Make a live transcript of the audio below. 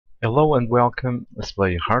Hello and welcome. Let's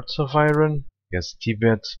play Hearts of Iron against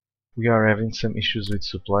Tibet. We are having some issues with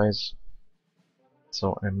supplies,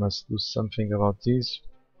 so I must do something about this.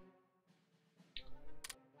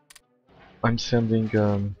 I'm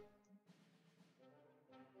sending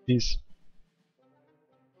these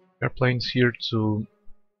airplanes here to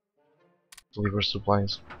deliver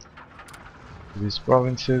supplies to these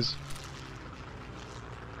provinces.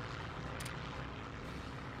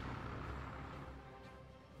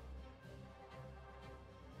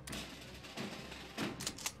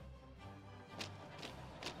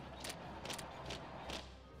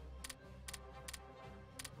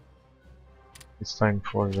 It's time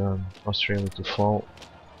for Australia to fall.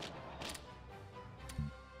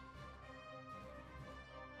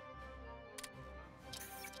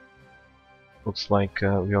 Looks like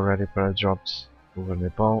we already para-dropped over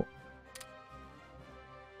Nepal.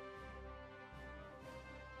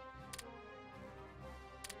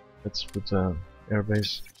 Let's put an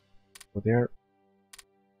airbase over there.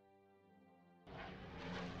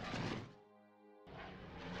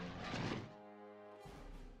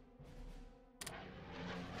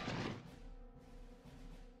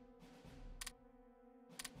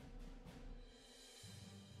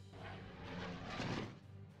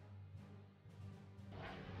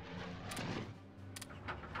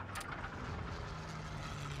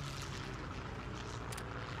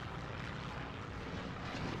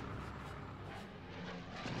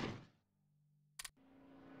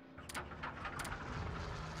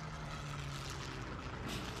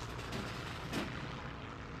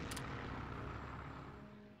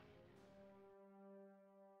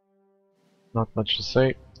 Not much to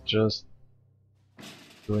say, just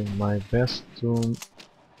doing my best to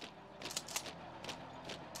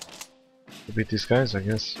beat these guys, I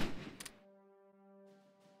guess.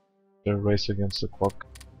 They're race against the clock.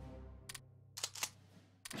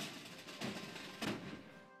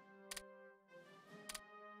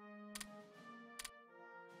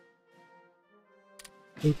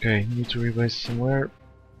 Okay, need to rebase somewhere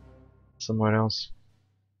else.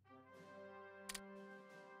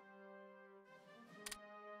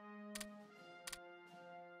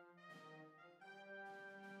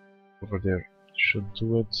 Over there should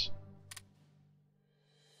do it,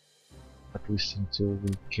 at least until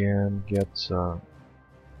we can get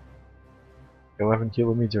 11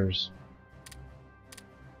 kilometers.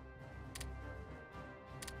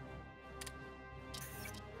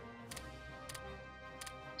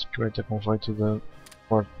 Let's create a convoy to the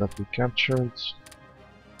port that we captured.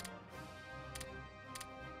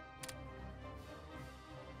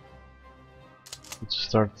 Let's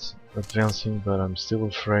start advancing, but I'm still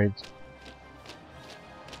afraid.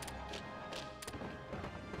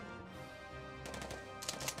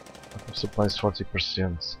 Supplies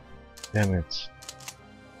 40%. Damn it.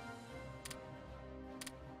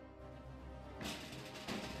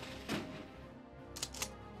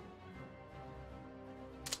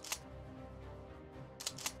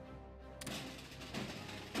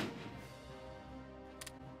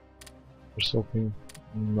 Just hoping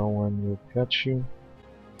no one will catch you.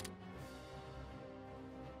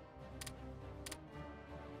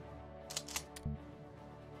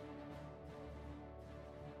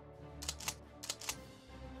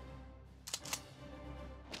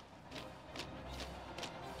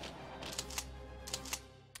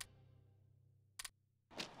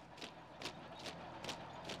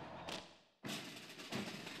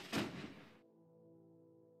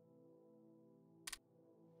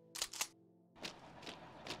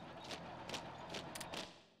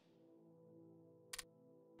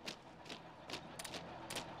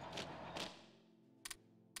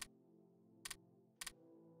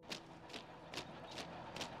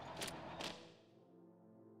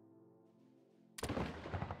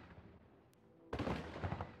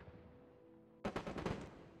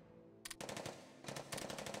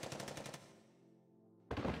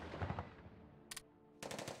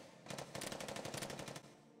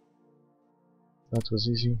 That was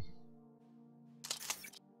easy.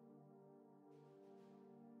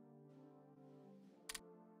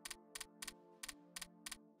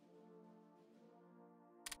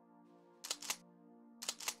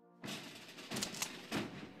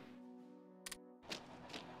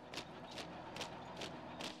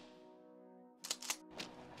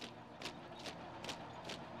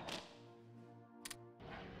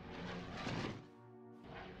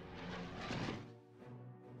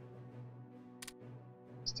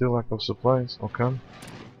 Still lack of supplies, okay.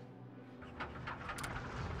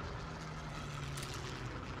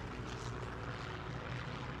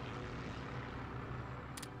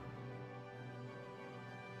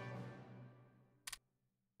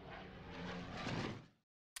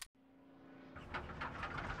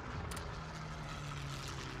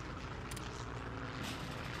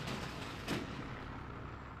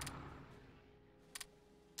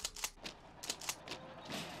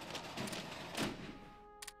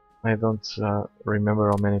 I don't remember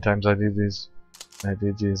how many times I did this. I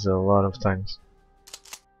did this a lot of times.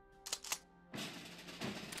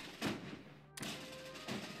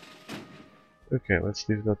 Okay, let's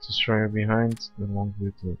leave that destroyer behind along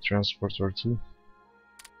with the transporter too.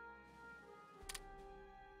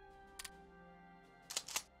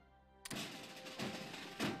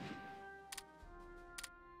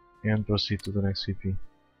 And proceed to the next VP.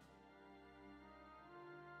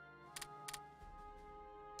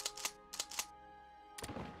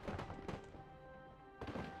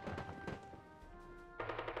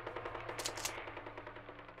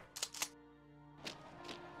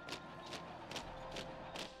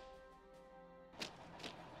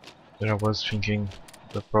 There I was thinking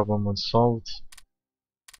the problem was solved,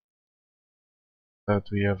 that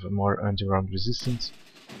we have more underground resistance.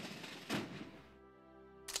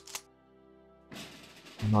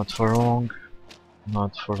 Not for long,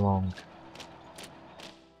 not for long.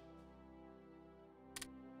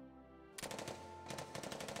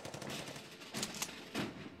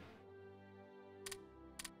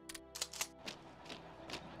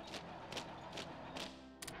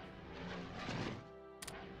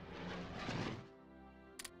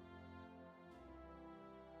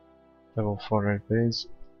 Level 4 air base,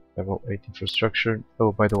 level 8 infrastructure.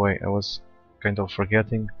 Oh, by the way, I was kind of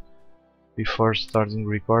forgetting. Before starting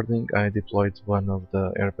recording, I deployed one of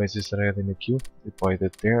the air bases that I had in the queue, deployed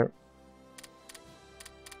it there,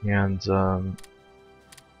 and I'm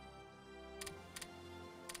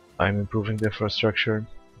improving the infrastructure,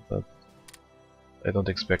 but I don't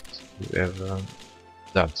expect to have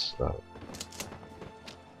that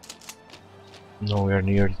nowhere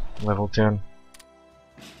near level 10.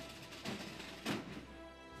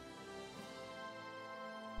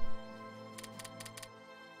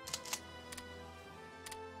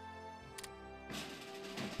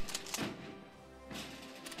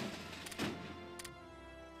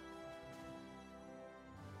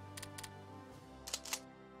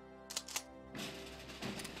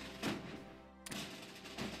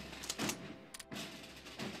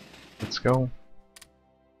 Let's go.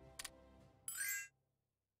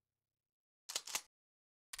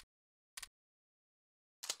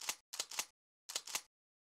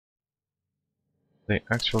 They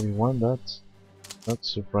actually won that.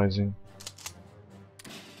 That's surprising.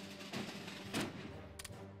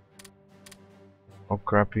 How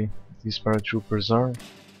crappy these paratroopers are.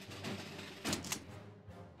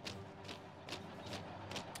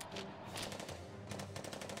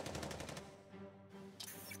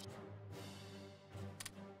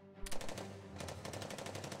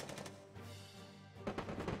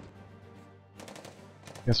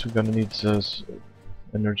 Guess we're gonna need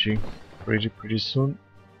energy pretty soon.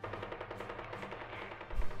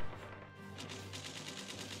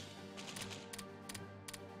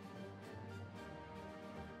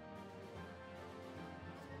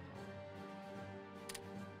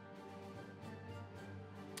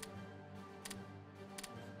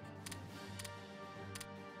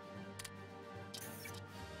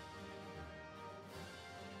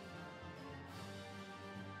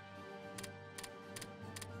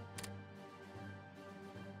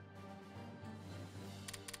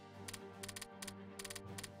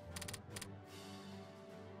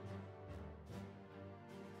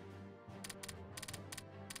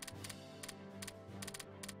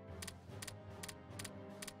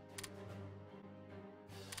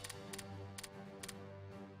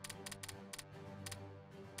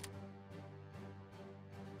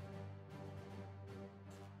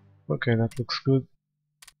 Okay, that looks good.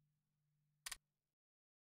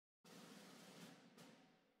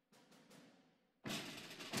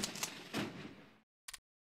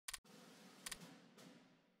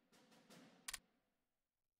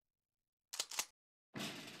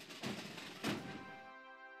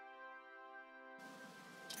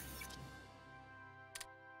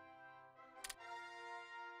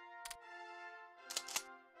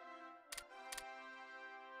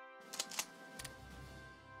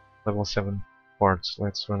 Level 7 parts.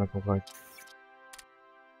 Let's run a complete.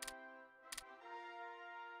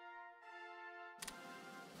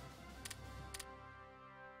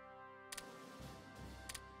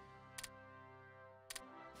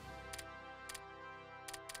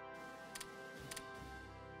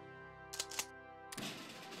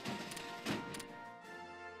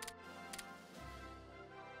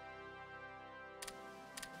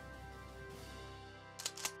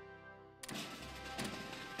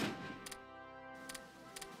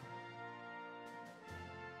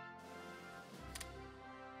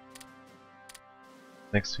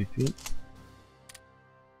 Next VP.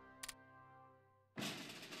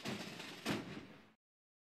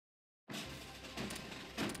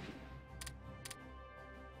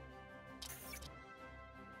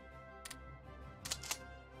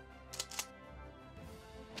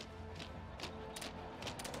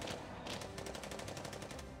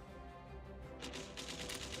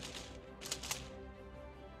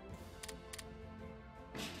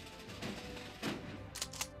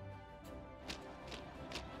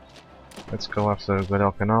 Let's go after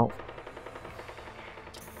Guadalcanal.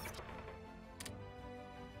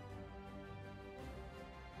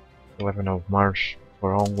 of March.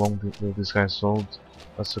 For how long will this guy hold?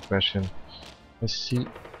 That's the question. I see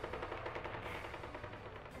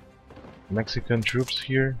Mexican troops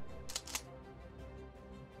here.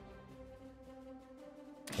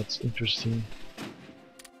 That's interesting.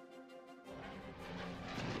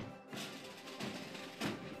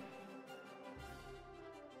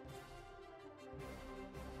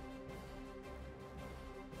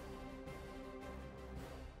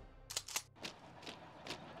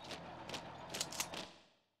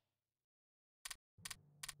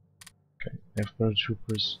 Okay, I've got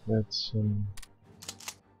troopers. Let's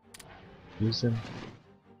use them.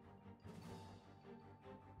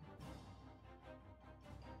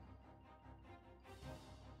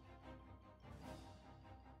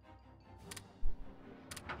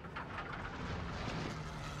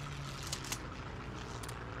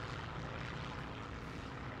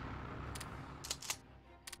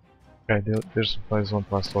 Okay, their supplies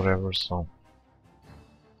won't last forever, so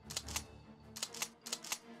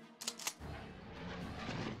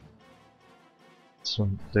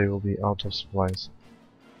soon they will be out of supplies.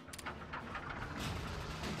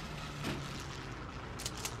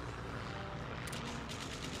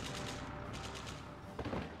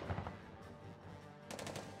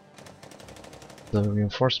 The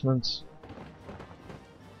reinforcements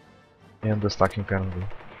and the stacking penalty.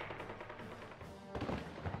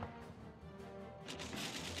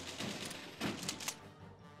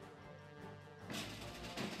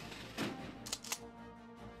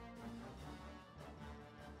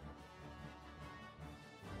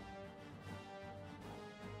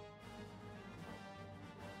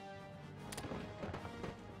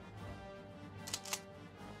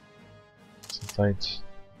 It's tight.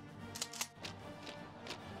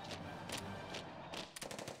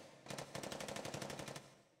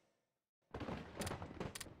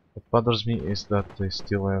 What bothers me is that they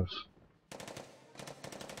still have,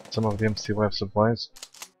 some of them still have supplies.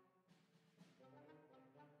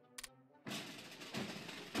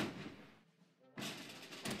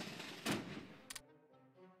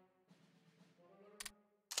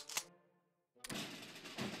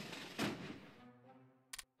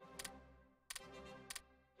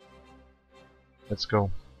 Let's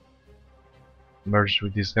go. Merge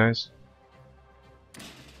with these guys.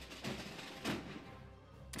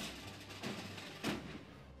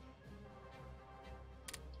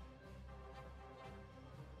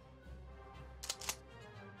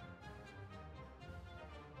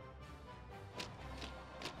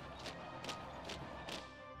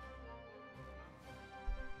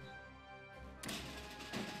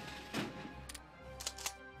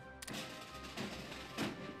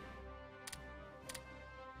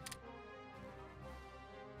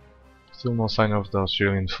 Still no sign of the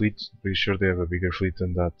Australian fleet. Pretty sure they have a bigger fleet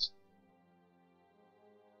than that.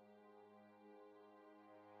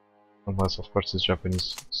 Unless of course the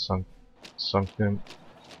Japanese sunk them.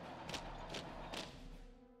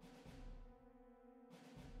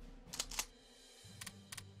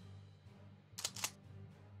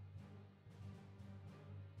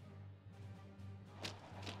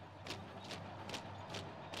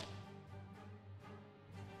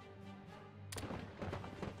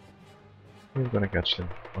 We're gonna catch them.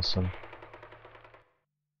 Awesome.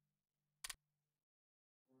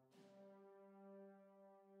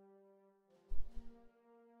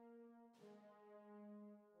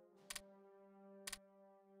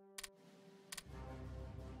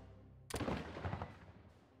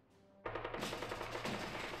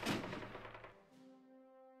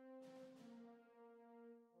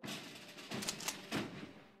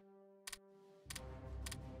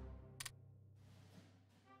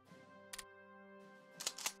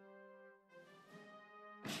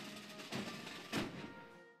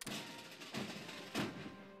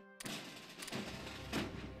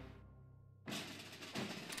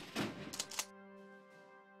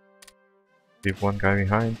 Leave one guy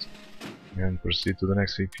behind and proceed to the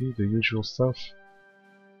next VP, the usual stuff.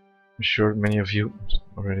 I'm sure many of you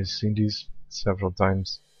already seen these several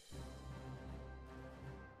times.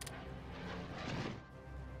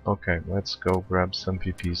 Okay, let's go grab some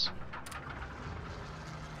PPs.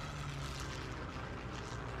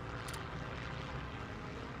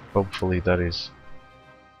 Hopefully that is.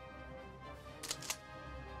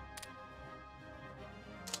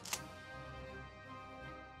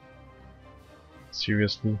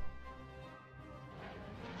 Seriously?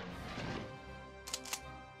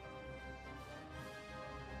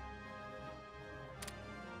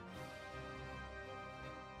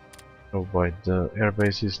 Oh boy, the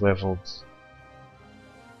airbase is leveled.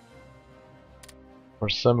 For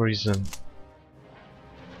some reason,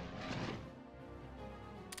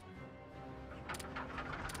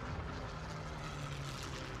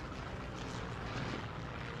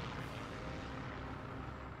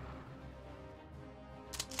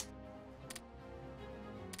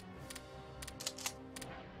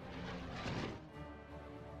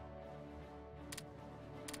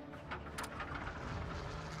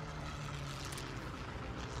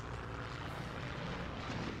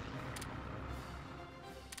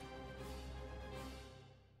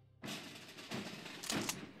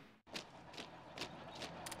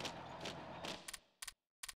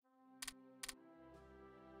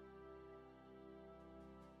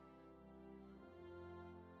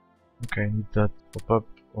 okay, I need that pop up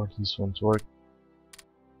or this won't work.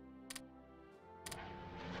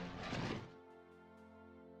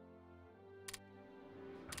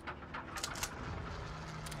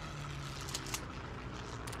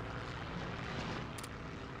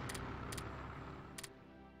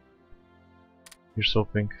 Here's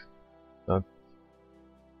hoping that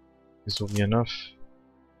this will be enough.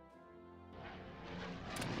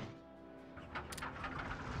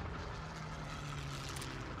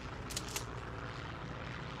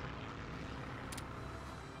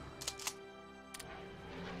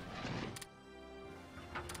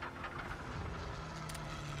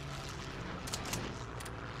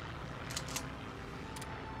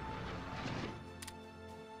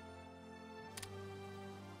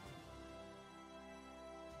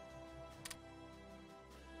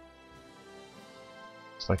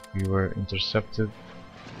 It's like we were intercepted.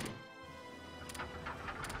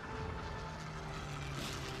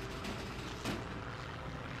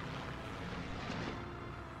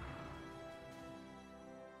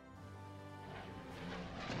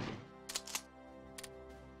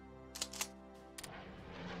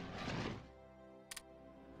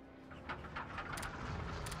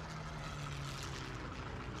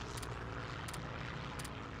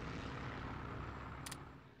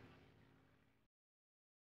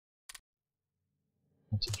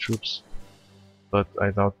 Troops, but I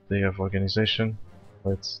doubt they have organization.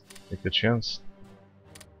 Let's take a chance.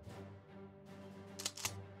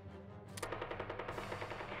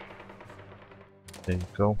 There you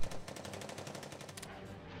go.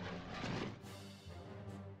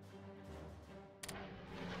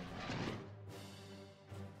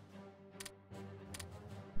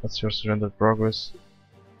 That's your surrender progress.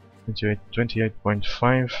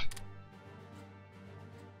 28.5.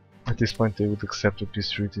 At this point they would accept a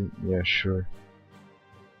peace treaty. Yeah, sure.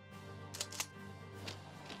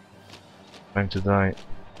 Time to die.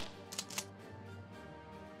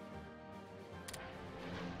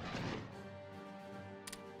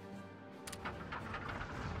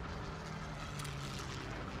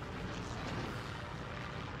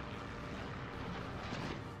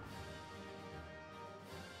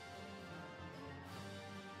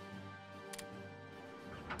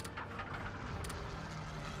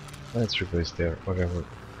 Let's replace there, whatever.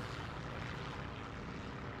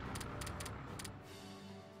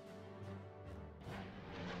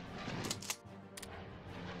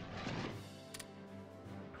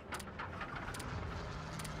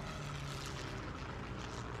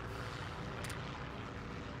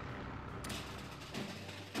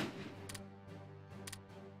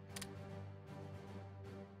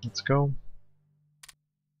 Let's go.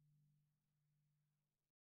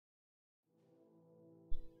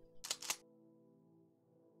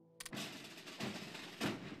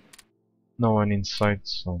 No one in sight,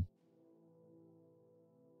 so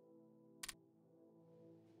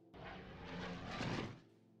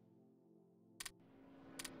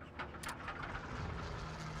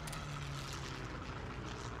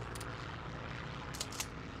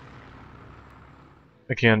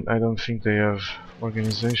again, I don't think they have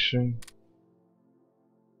organization.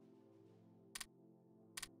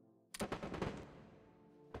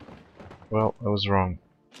 Well, I was wrong.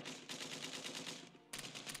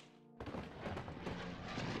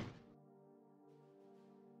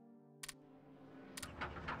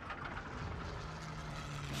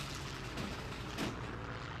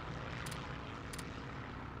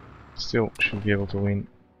 Still should be able to win.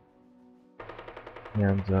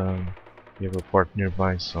 And we have a port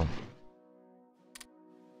nearby, so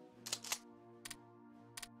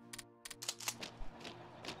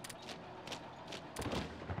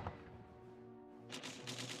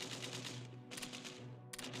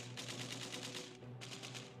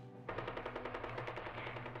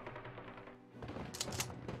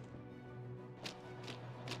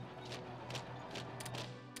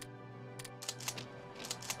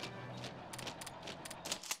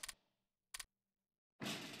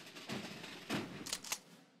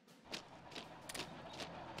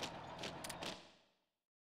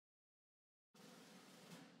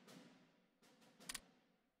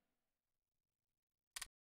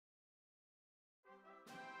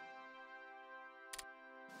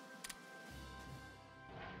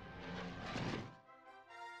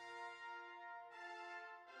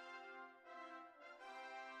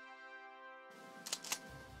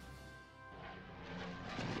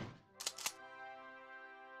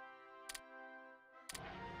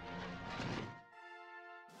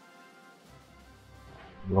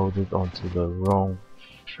Loaded onto the wrong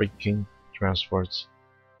freaking transports.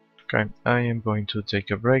 Okay, I am going to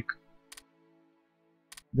take a break.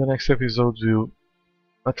 The next episode will,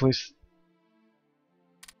 at least,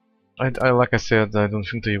 like I said, I don't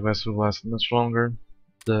think the US will last much longer.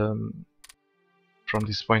 From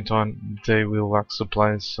this point on, they will lack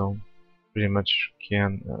supplies, so pretty much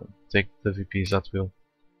can take the VPs at will.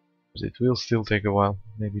 But it will still take a while,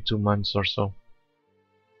 maybe 2 months or so.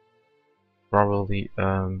 Probably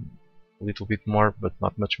a little bit more, but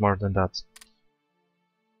not much more than that.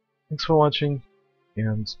 Thanks for watching,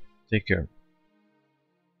 and take care.